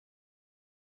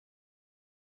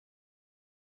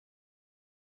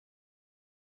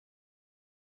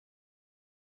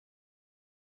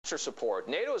disaster support.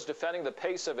 NATO is defending the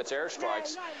pace of its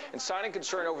airstrikes and citing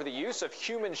concern over the use of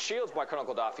human shields by Colonel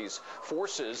Gaddafi's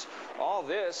forces. All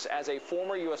this as a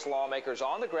former U.S. lawmaker is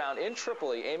on the ground in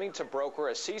Tripoli aiming to broker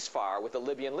a ceasefire with the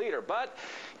Libyan leader. But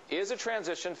is a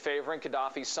transition favoring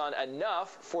Gaddafi's son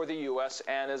enough for the U.S.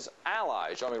 and his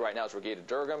allies? Joining me right now is Raghida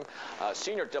Dergham,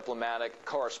 senior diplomatic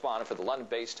correspondent for the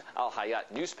London-based Al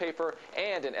Hayat newspaper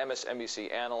and an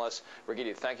MSNBC analyst.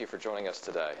 Raghida, thank you for joining us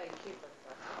today. Thank you.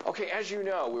 Okay, as you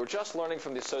know, we were just learning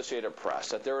from the Associated Press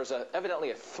that there is evidently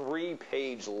a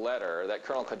 3-page letter that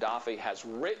Colonel Gaddafi has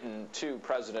written to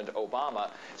President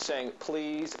Obama saying,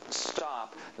 please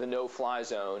stop the no-fly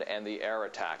zone and the air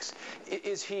attacks.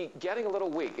 Is he getting a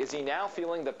little weak? Is he now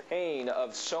feeling the pain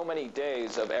of so many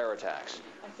days of air attacks?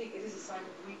 I think it is a sign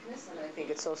of weakness, and I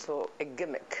think it's also a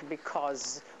gimmick,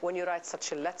 because when you write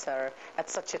such a letter at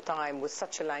such a time with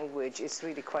such a language, it's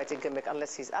really quite a gimmick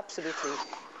unless he's absolutely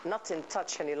not in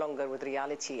touch any longer with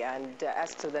reality. And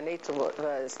as to the NATO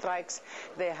strikes,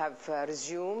 they have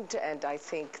resumed, and I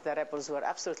think the rebels were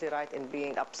absolutely right in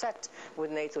being upset with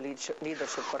NATO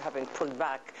leadership for having pulled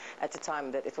back at the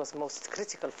time that it was most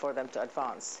critical for them to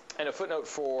advance. And a footnote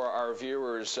for our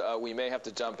viewers, we may have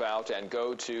to jump out and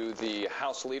go to the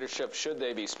House leadership should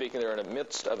they be speaking. They're in the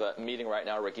midst of a meeting right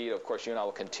now. Raghida, of course, you and I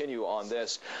will continue on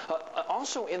this.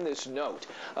 Also in this note,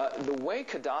 the way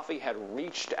Gaddafi had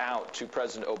reached out to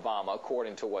President Obama,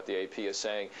 according to what the AP is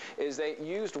saying, is they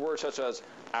used words such as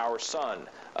our son,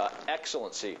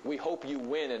 excellency, we hope you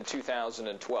win in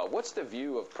 2012. What's the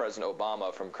view of President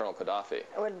Obama from Colonel Gaddafi?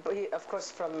 Well, of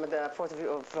course, from the point of view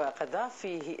of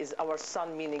Gaddafi, he is our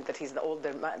son, meaning that he's the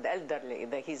older man, the elderly.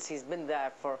 That he's been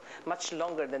there for much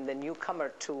longer than the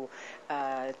newcomer to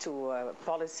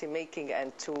policy making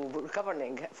and to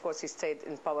governing. Of course, he stayed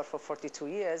in power for 42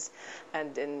 years,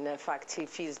 and in fact, he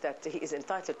feels that he is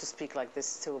entitled to speak like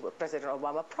this to President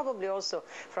Obama. Probably also,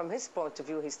 from his point of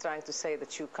view, he's trying to say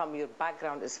that your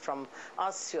background is from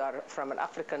us, you are from an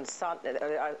African son,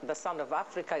 the son of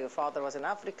Africa, your father was an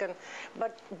African.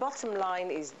 But bottom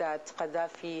line is that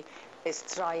Gaddafi is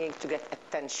trying to get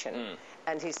attention.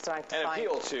 And he's trying to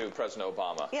appeal to President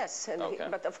Obama. Yes,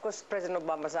 but of course President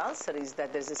Obama's answer is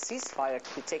that there's a ceasefire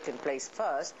to be taken place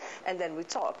first, and then we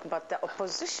talk. But the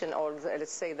opposition, or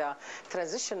let's say the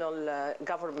transitional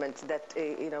government, that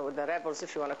the rebels,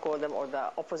 if you want to call them, or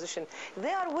the opposition,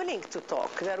 they are willing to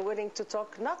talk. They're willing to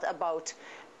talk not about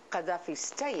Gaddafi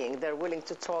staying. They're willing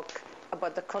to talk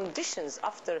about the conditions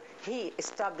after he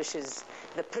establishes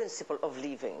the principle of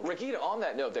leaving. Raghida, on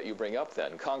that note that you bring up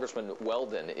then, Congressman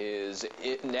Weldon is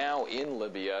now in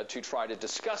Libya to try to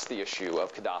discuss the issue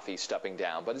of Gaddafi stepping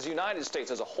down. But as the United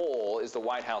States as a whole, is the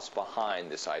White House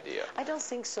behind this idea? I don't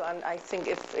think so, and I think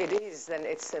if it is, then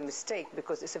it's a mistake,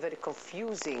 because it's a very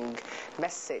confusing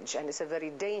message, and it's a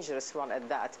very dangerous one at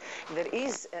that. There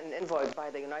is an envoy by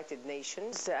the United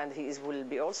Nations, and he will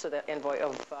be also the envoy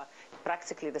of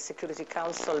practically the Security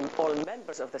Council, all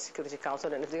members of the Security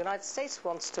Council. And if the United States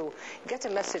wants to get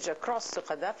a message across to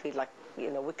Gaddafi, like,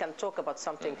 we can talk about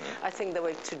something, I think the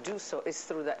way to do so is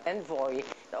through the envoy,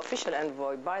 the official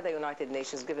envoy by the United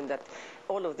Nations, given that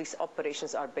all of these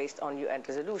operations are based on UN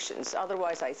resolutions.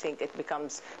 Otherwise, I think it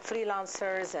becomes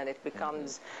freelancers, and it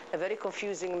becomes a very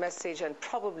confusing message, and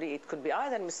probably it could be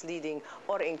either misleading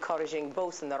or encouraging,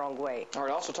 both in the wrong way. All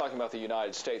right, also talking about the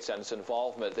United States and its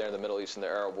involvement there in the Middle East and the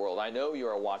Arab world, I know you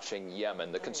are watching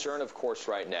Yemen. The concern, of course,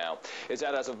 right now is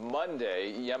that as of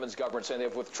Monday, Yemen's government saying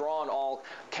they've withdrawn all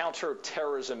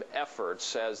counterterrorism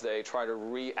efforts as they try to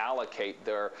reallocate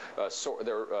their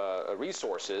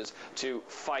resources to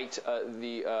fight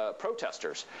the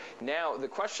protesters. Now, the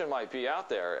question might be out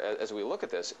there as we look at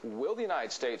this, will the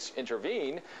United States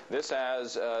intervene? This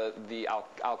as the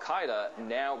Al-Qaeda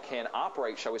now can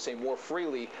operate, shall we say, more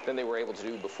freely than they were able to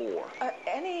do before.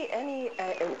 Any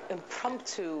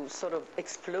impromptu sort of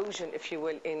explosion, if you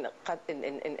will, in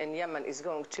Yemen is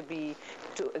going to be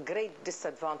to a great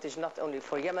disadvantage, not only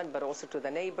for Yemen, but also to the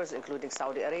neighbors, including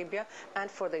Saudi Arabia, and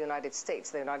for the United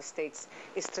States. The United States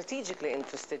is strategically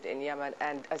interested in Yemen,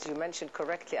 and as you mentioned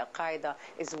correctly, Al-Qaeda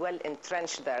is well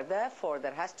entrenched there. Therefore,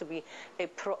 there has to be a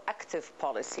proactive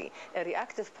policy. A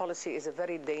reactive policy is a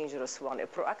very dangerous one. A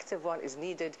proactive one is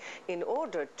needed in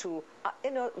order to,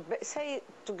 say,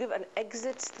 to give an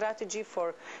exit strategy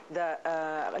for the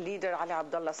leader Ali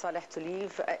Abdullah Saleh to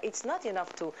leave. It's not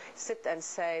enough to sit and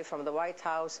say from the White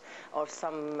House or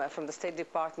from the State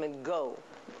Department, go.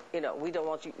 We don't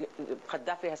want you.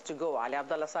 Gaddafi has to go. Ali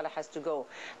Abdullah Saleh has to go.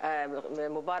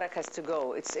 Mubarak has to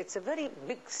go. It's a very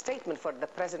big statement for the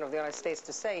President of the United States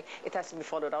to say. It has to be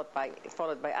followed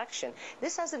by action.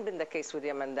 This hasn't been the case with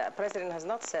Yemen. The President has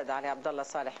not said Ali Abdullah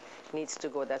Saleh needs to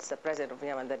go. That's the President of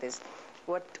Yemen that is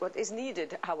What is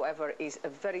needed, however, is a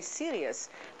very serious,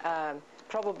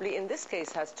 probably in this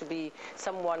case has to be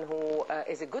someone who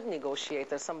is a good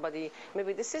negotiator, somebody,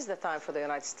 maybe this is the time for the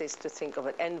United States to think of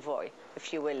an envoy,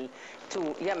 if you will,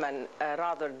 to Yemen,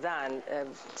 rather than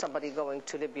somebody going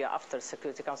to Libya after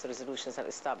Security Council resolutions have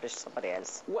established somebody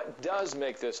else. What does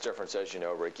make this difference, as you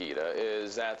know, Raghida,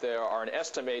 is that there are an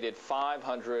estimated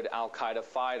 500 al-Qaeda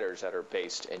fighters that are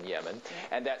based in Yemen,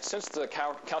 and that since the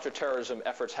counterterrorism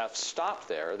efforts have stopped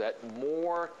there, that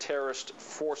more terrorist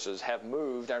forces have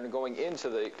moved and are going into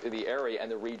the area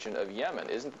and the region of Yemen.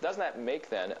 Doesn't that make,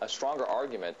 then, a stronger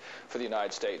argument for the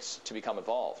United States to become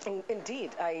involved?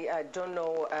 Indeed. I don't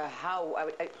know how.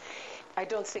 I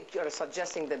don't think you're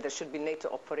suggesting that there should be NATO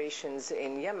operations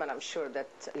in Yemen. I'm sure that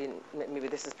maybe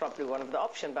this is probably one of the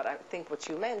options, but I think what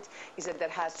you meant is that there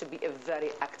has to be a very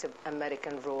active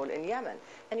American role in Yemen.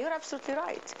 And you're absolutely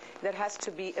right. There has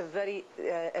to be a very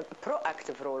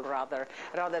proactive role,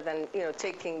 rather than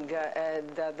taking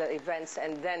the events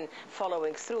and then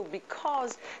following through,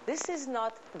 because this is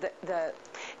not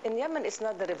in Yemen, it's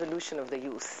not the revolution of the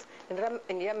youth.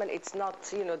 In Yemen, it's not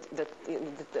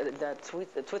the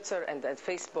Twitter and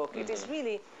Facebook. It is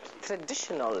really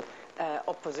traditional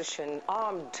opposition,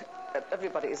 armed.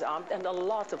 Everybody is armed, and a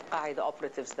lot of Qaeda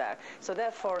operatives there. So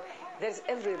therefore, there's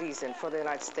every reason for the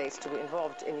United States to be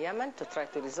involved in Yemen, to try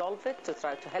to resolve it, to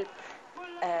try to help.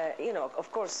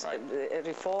 Of course,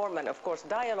 reform and, of course,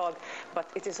 dialogue, but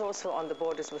it is also on the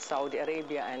borders with Saudi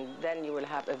Arabia, and then you will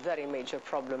have a very major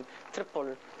problem,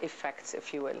 triple effects,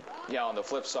 if you will. Yeah, on the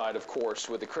flip side, of course,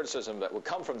 with the criticism that would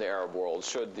come from the Arab world,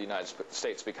 should the United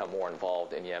States become more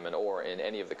involved in Yemen or in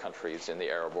any of the countries in the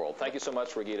Arab world. Thank you so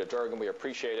much, Raghida Dergham. We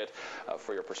appreciate it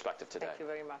for your perspective today. Thank you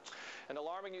very much. An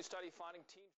alarming new study finding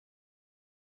teen